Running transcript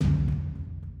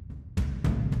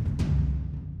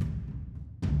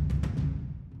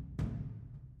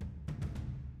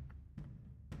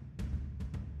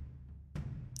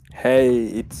Hey,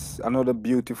 it's another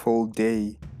beautiful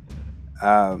day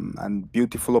and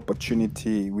beautiful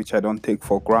opportunity, which I don't take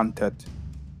for granted,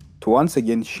 to once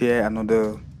again share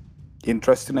another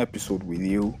interesting episode with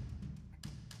you.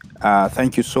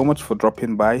 Thank you so much for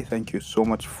dropping by. Thank you so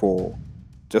much for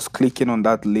just clicking on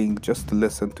that link just to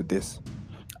listen to this.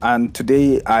 And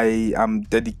today I am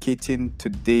dedicating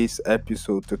today's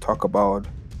episode to talk about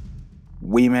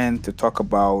women, to talk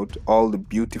about all the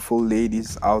beautiful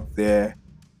ladies out there,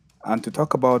 and to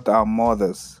talk about our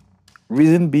mothers.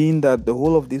 Reason being that the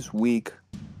whole of this week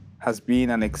has been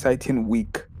an exciting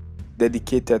week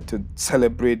dedicated to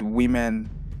celebrate women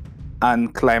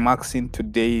and climaxing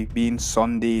today being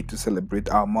Sunday to celebrate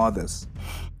our mothers.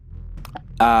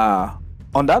 Uh,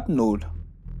 on that note,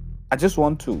 I just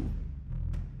want to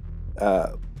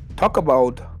uh, talk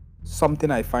about something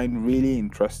I find really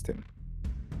interesting.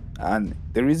 And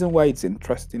the reason why it's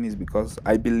interesting is because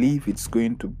I believe it's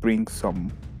going to bring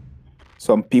some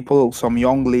people, some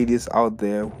young ladies out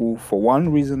there who, for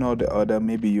one reason or the other,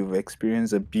 maybe you've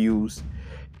experienced abuse,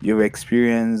 you've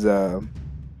experienced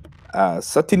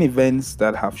certain events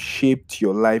that have shaped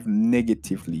your life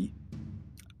negatively,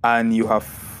 and you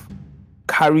have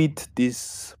carried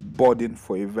this burden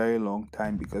for a very long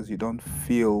time because you don't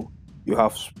feel you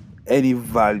have any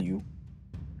value,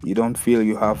 you don't feel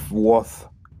you have worth,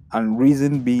 and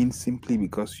reason being simply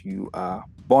because you are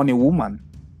born a woman.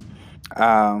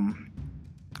 Um,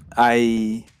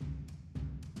 I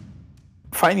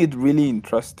find it really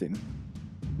interesting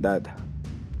that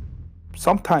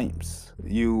sometimes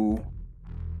you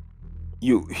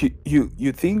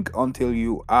think until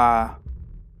you are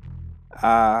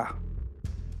uh,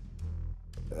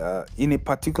 in a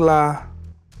particular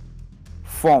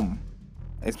form,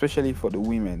 especially for the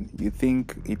women. You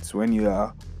think it's when you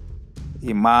are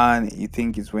a man, you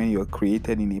think it's when you're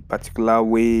created in a particular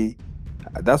way.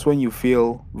 That's when you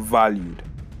feel valued.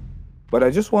 But I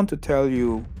just want to tell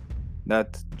you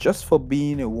that just for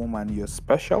being a woman, you're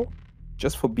special.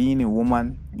 Just for being a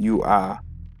woman, you are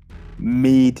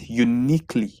made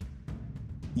uniquely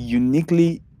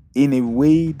in a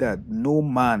way that no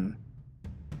man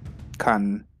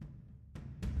can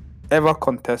ever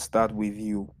contest that with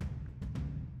you.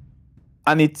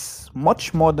 And it's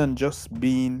much more than just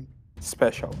being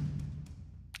special,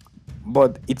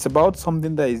 but it's about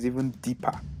something that is even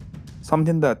deeper,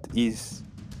 something that is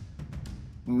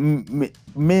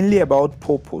mainly about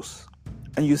purpose.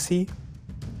 And you see,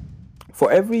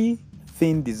 for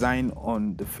everything designed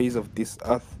on the face of this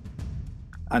earth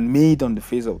and made on the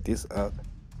face of this earth,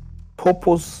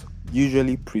 purpose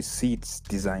usually precedes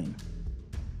design.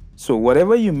 So,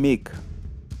 whatever you make,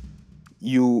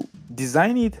 you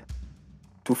design it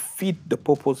to fit the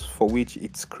purpose for which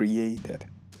it's created.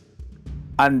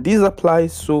 And this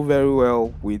applies so very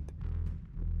well with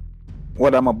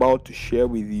what I'm about to share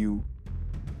with you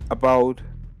about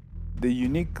the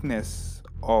uniqueness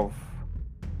of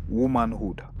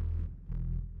womanhood.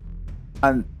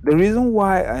 And the reason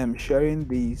why I am sharing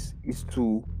this is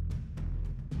to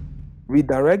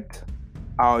redirect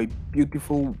our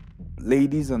beautiful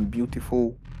ladies and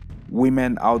beautiful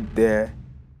women out there,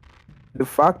 the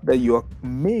fact that you are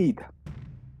made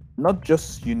not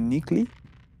just uniquely,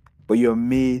 but you're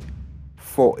made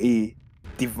for a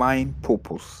divine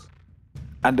purpose.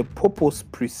 And the purpose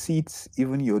precedes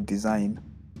even your design.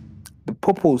 The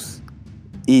purpose,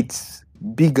 it's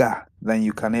bigger than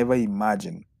you can ever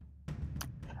imagine.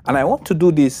 And I want to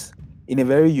do this in a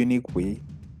very unique way.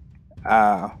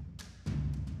 Uh,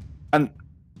 and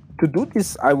to do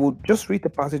this, I will just read a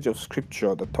passage of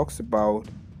scripture that talks about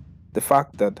the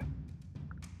fact that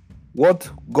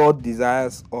what God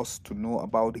desires us to know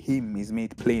about Him is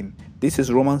made plain. This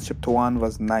is Romans chapter 1,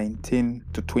 verse 19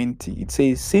 to 20. It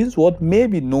says, "Since what may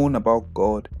be known about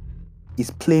God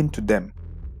is plain to them,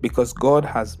 because God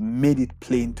has made it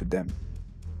plain to them.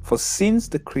 For since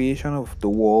the creation of the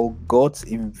world, God's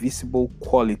invisible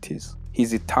qualities,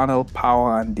 His eternal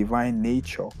power and divine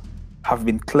nature, have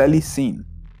been clearly seen,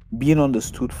 being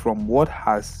understood from what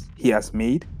He has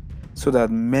made, so that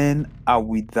men are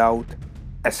without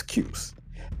excuse."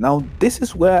 Now, this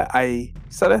is where I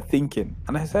started thinking,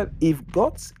 and I said, if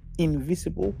God's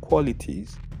invisible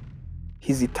qualities,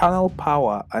 His eternal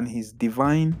power, and His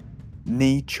divine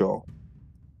nature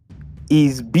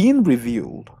is being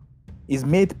revealed, is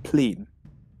made plain,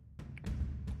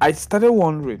 I started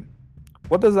wondering,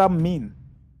 what does that mean?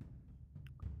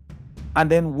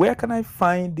 And then where can I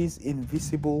find these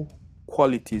invisible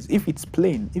qualities? If it's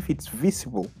plain, if it's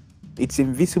visible, it's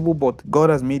invisible, but God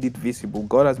has made it visible.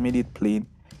 God has made it plain,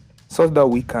 so that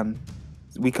we can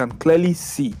clearly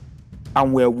see,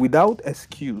 and we're without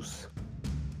excuse.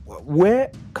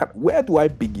 where do I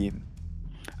begin?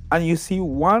 And you see,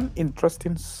 one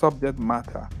interesting subject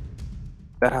matter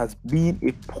that has been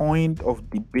a point of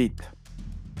debate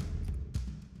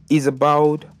is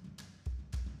about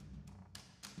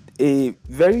a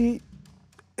very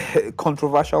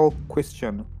controversial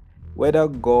question, whether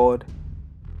God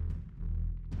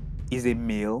is a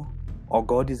male or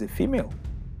God is a female.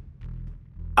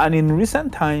 And in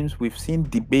recent times, we've seen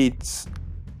debates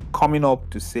coming up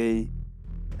to say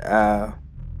the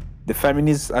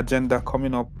feminist agenda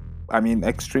coming up,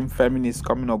 extreme feminists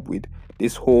coming up with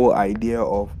this whole idea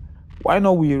of why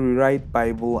not we rewrite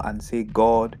Bible and say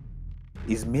God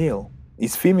is male,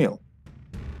 is female.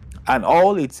 And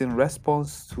all it's in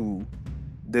response to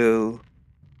the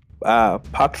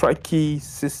patriarchy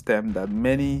system that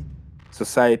many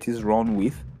societies run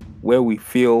with, where we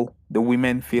feel the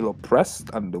women feel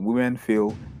oppressed and the women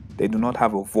feel they do not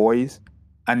have a voice.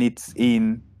 And it's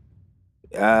in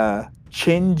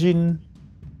changing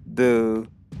the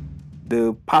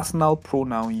personal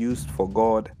pronoun used for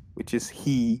God, which is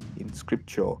he in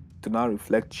scripture, to now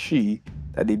reflect she,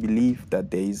 that they believe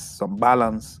that there is some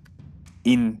balance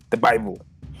in the Bible.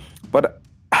 But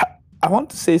I want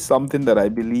to say something that I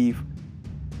believe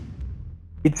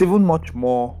it's even much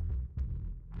more,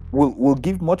 will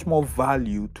give much more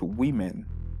value to women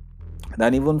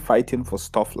than even fighting for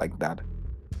stuff like that.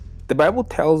 The Bible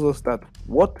tells us that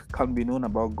what can be known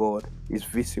about God is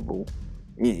visible.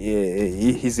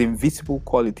 His invisible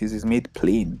qualities is made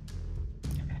plain.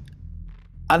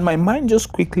 And my mind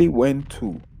just quickly went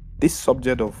to this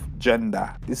subject of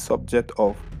gender, this subject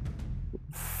of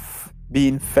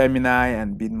being feminine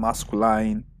and being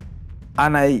masculine.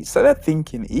 And I started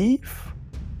thinking, if,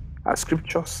 as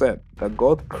scripture said, that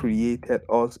God created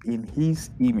us in his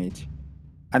image,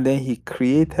 and then he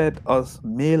created us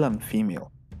male and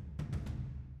female,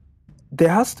 there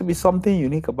has to be something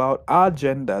unique about our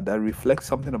gender that reflects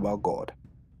something about God.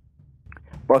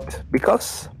 But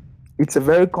because it's a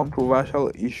very controversial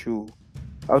issue,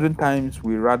 oftentimes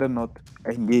we rather not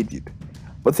engage it.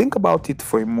 But think about it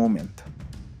for a moment.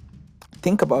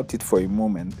 Think about it for a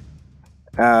moment.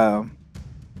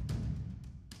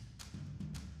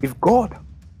 If God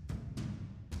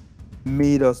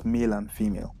made us male and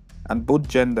female, and both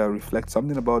gender reflect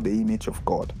something about the image of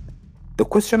God, the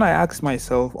question I ask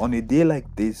myself on a day like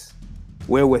this,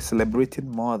 where we're celebrating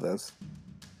mothers,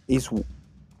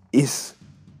 is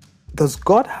does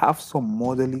God have some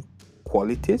motherly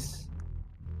qualities?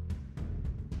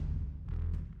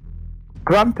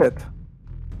 Granted,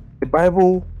 the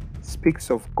Bible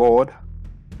speaks of God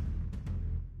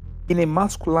in a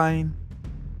masculine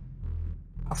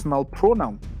personal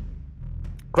pronoun.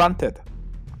 Granted,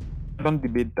 I don't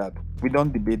debate that. We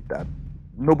don't debate that.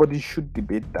 Nobody should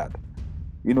debate that.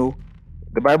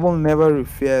 The Bible never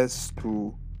refers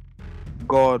to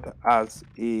God as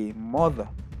a mother,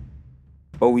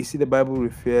 but we see the Bible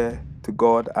refer to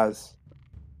God as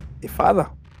a father,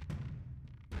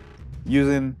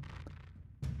 using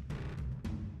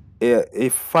a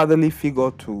fatherly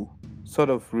figure to sort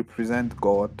of represent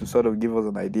God, to sort of give us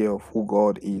an idea of who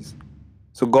God is.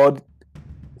 So God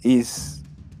is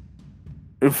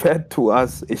referred to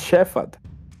as a shepherd,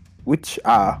 which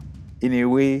are in a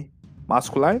way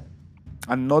masculine,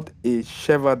 and not a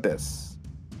shepherdess.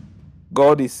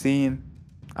 God is seen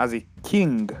as a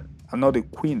king and not a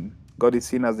queen. God is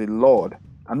seen as a lord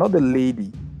and not a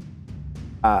lady.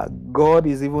 God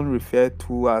is even referred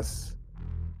to as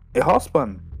a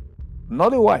husband,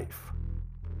 not a wife.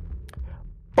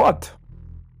 But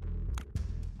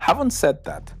having said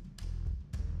that,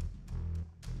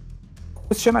 the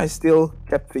question I still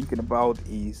kept thinking about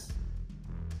is,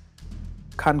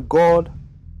 can God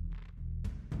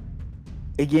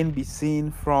again be seen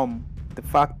from the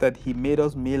fact that he made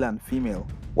us male and female?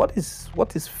 What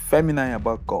is feminine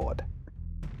about God?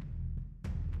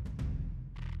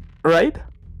 Right?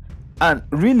 And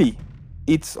really,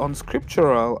 it's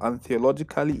unscriptural and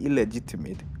theologically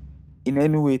illegitimate in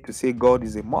any way to say God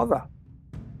is a mother.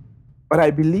 But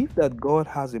I believe that God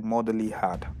has a motherly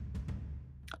heart.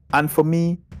 And for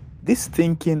me, this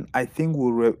thinking, I think,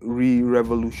 will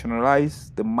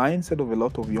revolutionize the mindset of a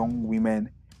lot of young women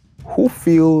who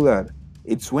feel that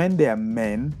it's when they are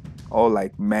men or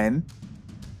like men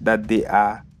that they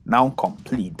are now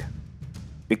complete.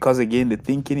 Because again, the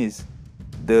thinking is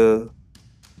the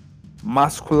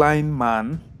masculine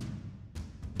man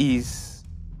is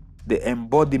the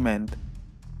embodiment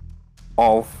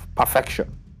of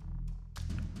perfection.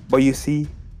 But you see,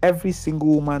 every single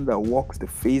woman that walks the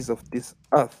face of this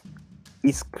earth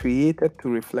is created to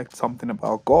reflect something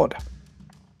about God.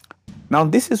 Now,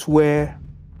 this is where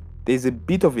there's a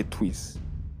bit of a twist.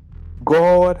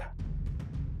 God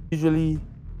usually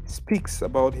speaks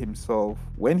about himself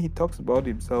when he talks about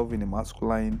himself in a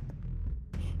masculine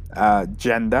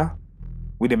gender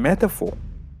with a metaphor.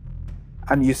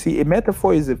 And you see, a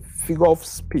metaphor is a figure of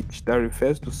speech that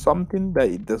refers to something that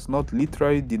it does not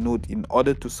literally denote in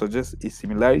order to suggest a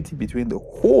similarity between the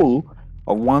whole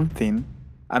of one thing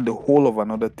and the whole of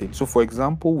another thing. So, for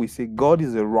example, we say God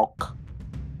is a rock,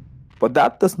 but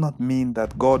that does not mean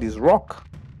that God is rock.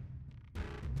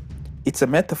 It's a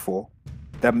metaphor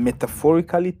that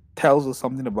metaphorically tells us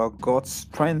something about God's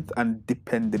strength and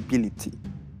dependability.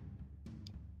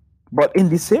 But in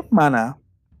the same manner,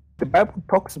 the Bible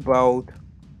talks about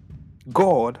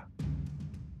God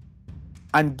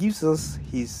and gives us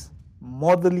his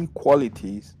motherly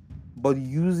qualities, but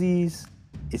uses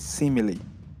a simile.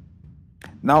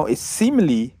 Now, a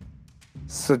simile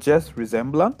suggests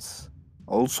resemblance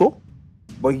also,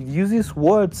 but it uses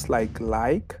words like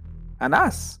and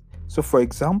as. So, for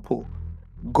example,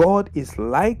 God is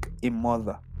like a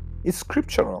mother. It's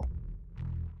scriptural.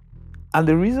 And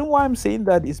the reason why I'm saying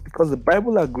that is because the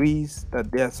Bible agrees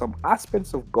that there are some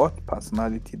aspects of God's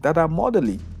personality that are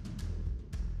motherly.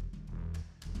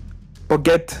 But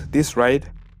get this right,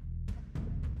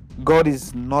 God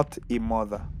is not a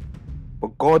mother,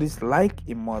 but God is like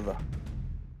a mother.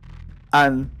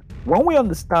 And when we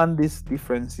understand these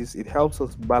differences, it helps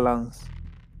us balance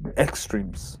the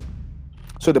extremes.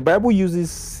 So the Bible uses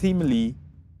simile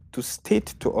to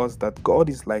state to us that God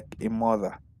is like a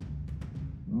mother.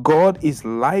 God is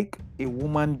like a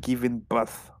woman giving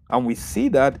birth. And we see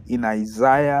that in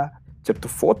Isaiah chapter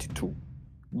 42.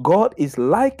 God is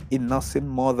like a nursing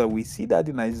mother. We see that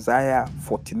in Isaiah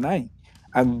 49.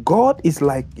 And God is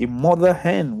like a mother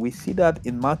hen. We see that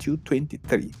in Matthew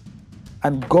 23.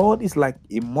 And God is like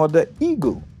a mother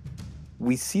eagle.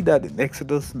 We see that in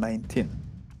Exodus 19,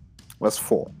 verse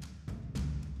 4.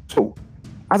 So,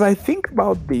 as I think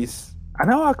about this, I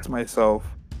now ask myself,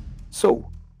 so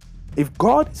if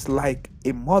God is like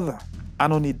a mother,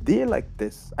 and on a day like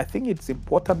this, I think it's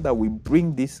important that we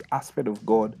bring this aspect of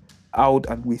God out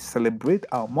and we celebrate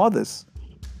our mothers.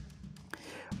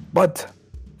 But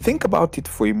think about it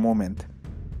for a moment.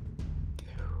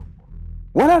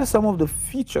 What are some of the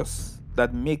features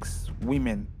that makes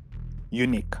women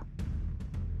unique?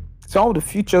 Some of the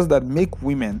features that make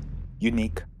women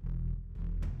unique.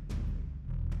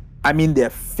 I mean, their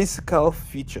physical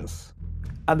features.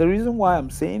 And the reason why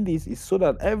I'm saying this is so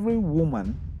that every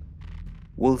woman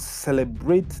will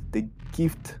celebrate the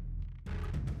gift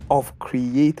of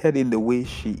created in the way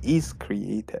she is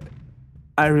created.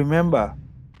 And remember,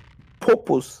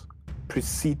 purpose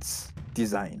precedes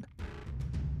design.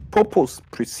 Purpose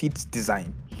precedes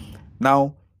design.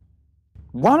 Now,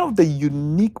 one of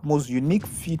the most unique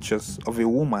features of a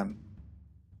woman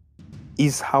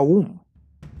is her womb.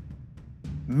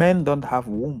 Men don't have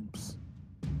wombs,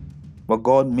 but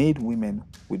God made women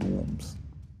with wombs.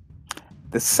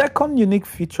 The second unique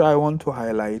feature I want to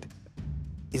highlight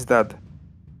is that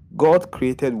God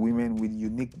created women with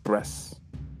unique breasts.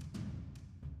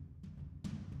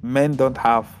 Men don't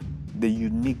have the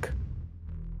unique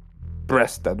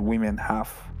breast that women have.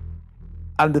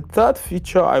 And the third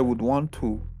feature I would want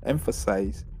to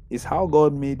emphasize is how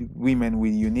God made women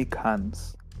with unique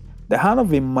hands. The hand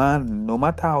of a man, no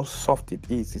matter how soft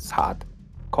it is hard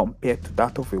compared to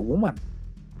that of a woman.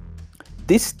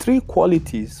 These three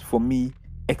qualities for me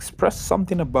express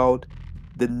something about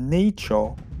the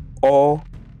nature or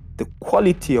the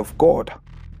quality of God.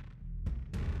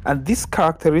 And these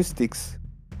characteristics,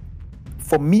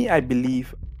 for me, I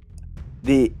believe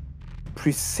they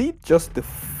precede just the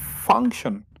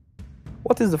function.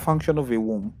 What is the function of a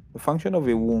womb? The function of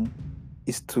a womb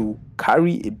is to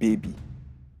carry a baby.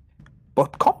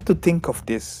 But come to think of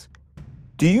this,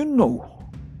 do you know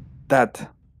that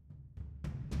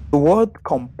the word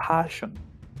compassion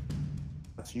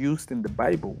that's used in the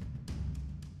Bible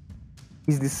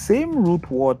is the same root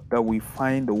word that we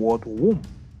find the word womb?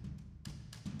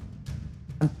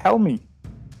 And tell me,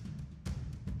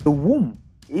 the womb,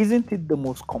 isn't it the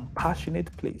most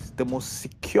compassionate place, the most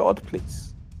secured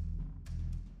place?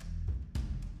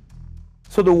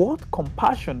 So the word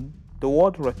compassion, the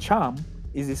word racham,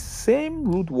 is the same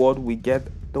root word we get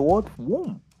the word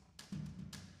womb.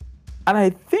 And I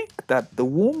think that the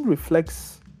womb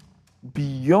reflects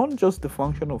beyond just the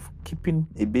function of keeping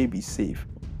a baby safe.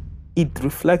 It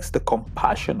reflects the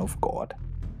compassion of God.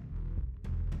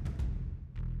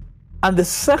 And the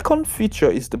second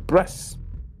feature is the breast.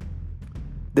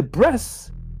 The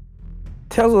breast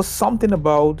tells us something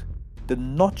about the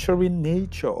nurturing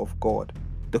nature of God,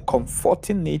 the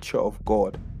comforting nature of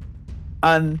God.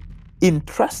 And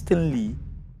interestingly,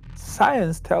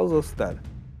 Science tells us that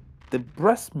the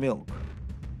breast milk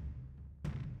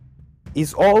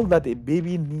is all that a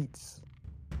baby needs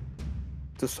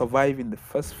to survive in the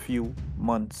first few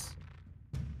months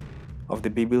of the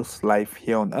baby's life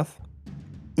here on earth.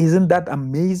 Isn't that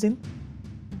amazing?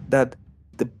 That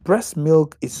the breast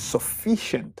milk is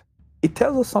sufficient. It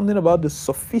tells us something about the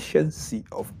sufficiency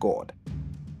of God.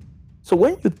 So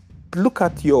when you look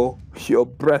at your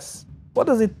breast, what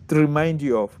does it remind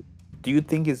you of? Do you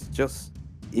think it's just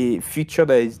a feature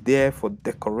that is there for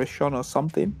decoration or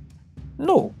something?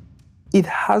 No, it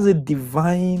has a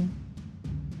divine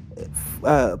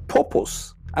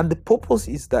purpose, and the purpose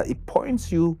is that it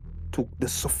points you to the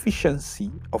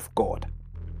sufficiency of God.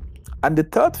 And the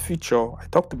third feature I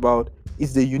talked about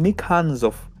is the unique hands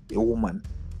of a woman.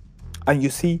 And you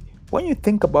see, when you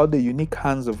think about the unique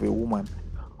hands of a woman,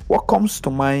 what comes to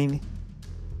mind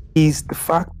is the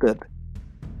fact that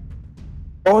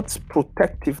God's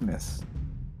protectiveness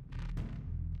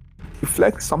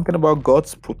reflects something about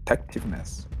God's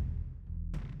protectiveness.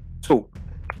 So,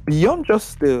 beyond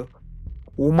just the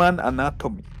woman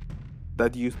anatomy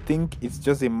that you think is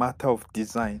just a matter of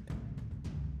design,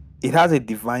 it has a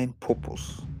divine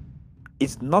purpose.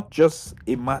 It's not just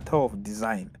a matter of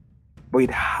design, but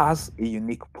it has a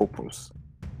unique purpose.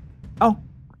 Now,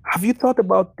 have you thought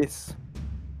about this?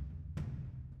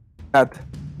 That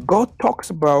God talks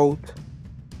about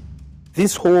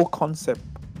this whole concept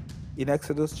in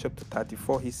Exodus chapter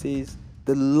 34. He says,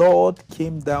 the Lord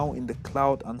came down in the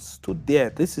cloud and stood there.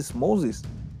 This is Moses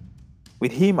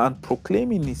with him and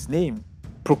proclaimed his name,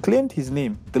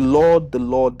 the Lord,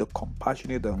 the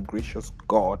compassionate and gracious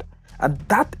God. And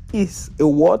that is a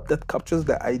word that captures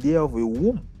the idea of a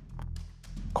womb.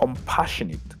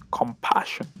 Compassionate,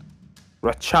 compassion,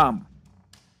 racham,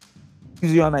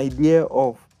 gives you an idea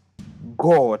of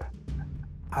God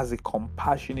as a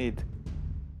compassionate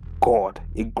God,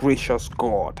 a gracious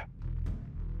God.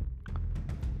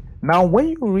 Now, when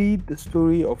you read the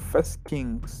story of First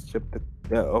Kings chapter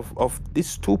of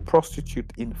these two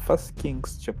prostitutes in First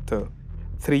Kings chapter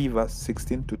 3 verse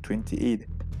 16 to 28,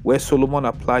 where Solomon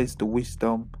applies the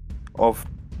wisdom of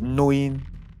knowing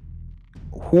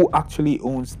who actually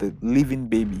owns the living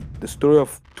baby. The story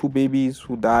of two babies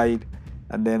who died,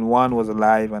 and then one was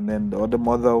alive, and then the other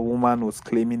mother woman was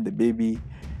claiming the baby.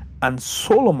 And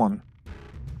Solomon,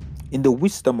 in the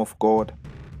wisdom of God,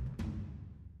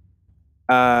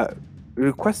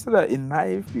 requested that a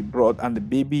knife be brought and the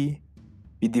baby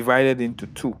be divided into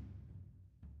two.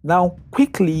 Now,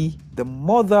 quickly, the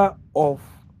mother of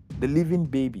the living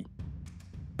baby,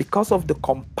 because of the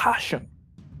compassion,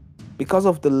 because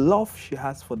of the love she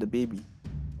has for the baby,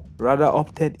 rather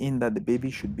opted in that the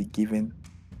baby should be given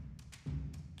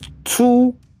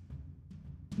to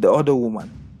the other woman.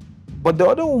 But the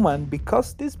other woman,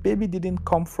 because this baby didn't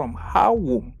come from her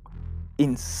womb,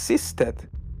 insisted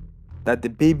that the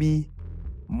baby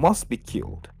must be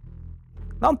killed.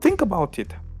 Now think about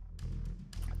it.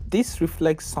 This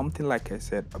reflects something, like I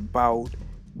said, about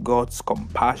God's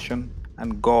compassion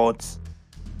and God's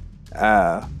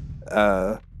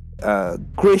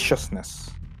graciousness.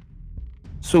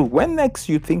 So when next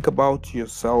you think about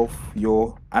yourself,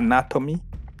 your anatomy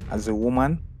as a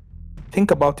woman,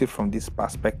 think about it from this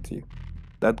perspective,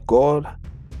 that God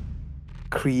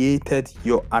created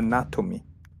your anatomy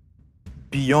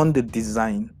beyond the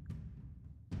design.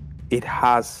 It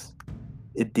has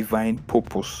a divine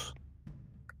purpose.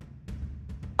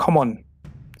 Come on,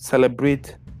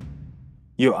 celebrate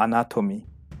your anatomy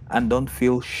and don't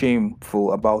feel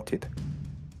shameful about it.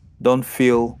 Don't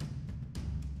feel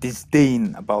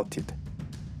disdain about it.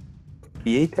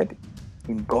 Created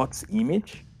in God's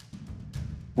image,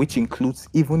 which includes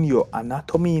even your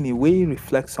anatomy, in a way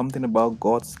reflects something about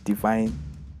God's divine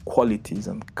qualities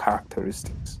and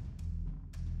characteristics.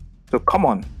 So come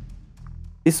on,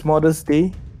 this Mother's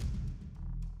Day,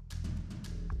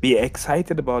 be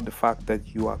excited about the fact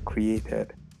that you are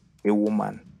created a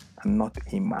woman and not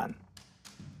a man.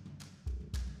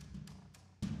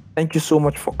 Thank you so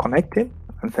much for connecting,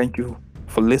 and thank you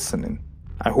for listening.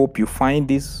 I hope you find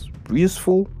this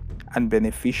useful and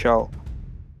beneficial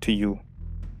to you.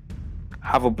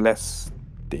 Have a blessed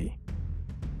day.